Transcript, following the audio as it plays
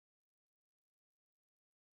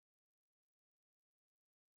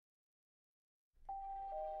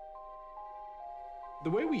The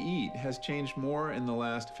way we eat has changed more in the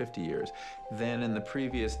last 50 years than in the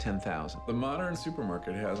previous 10,000. The modern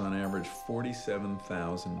supermarket has on average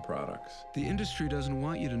 47,000 products. The industry doesn't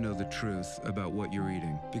want you to know the truth about what you're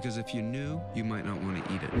eating, because if you knew, you might not want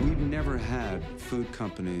to eat it. We've never had food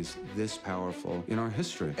companies this powerful in our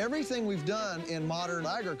history. Everything we've done in modern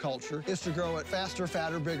agriculture is to grow it faster,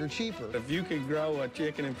 fatter, bigger, cheaper. If you could grow a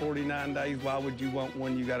chicken in 49 days, why would you want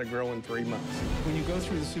one you got to grow in 3 months? When you go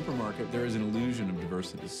through the supermarket, there is an illusion of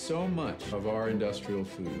diversity. So much of our industrial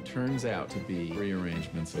food turns out to be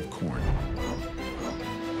rearrangements of corn.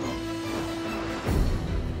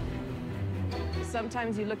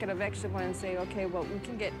 Sometimes you look at a vegetable and say, okay, well, we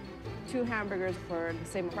can get 2 hamburgers for the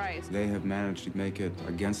same price. They have managed to make it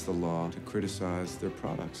against the law to criticize their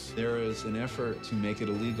products. There is an effort to make it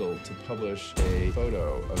illegal to publish a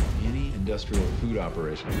photo of any industrial food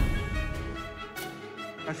operation.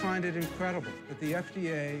 I find it incredible that the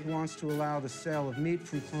FDA wants to allow the sale of meat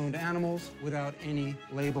from cloned animals without any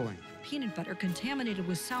labeling. Peanut butter contaminated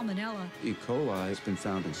with salmonella. E. coli has been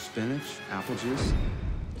found in spinach, apple juice.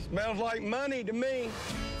 Smells like money to me.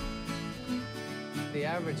 The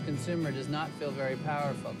average consumer does not feel very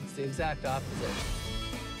powerful. It's the exact opposite.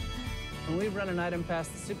 When we run an item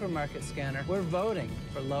past the supermarket scanner, we're voting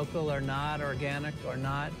for local or not, organic or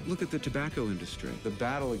not. Look at the tobacco industry. The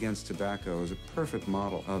battle against tobacco is a perfect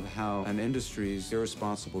model of how an industry's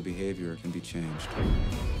irresponsible behavior can be changed.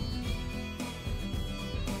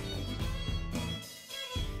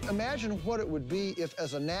 Imagine what it would be if,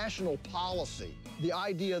 as a national policy, the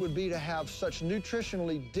idea would be to have such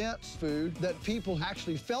nutritionally dense food that people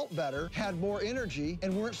actually felt better, had more energy,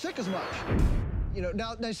 and weren't sick as much. You know,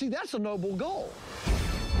 now see, that's a noble goal.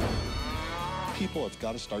 People have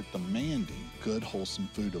got to start demanding good, wholesome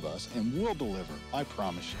food of us, and we'll deliver, I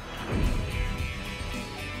promise you.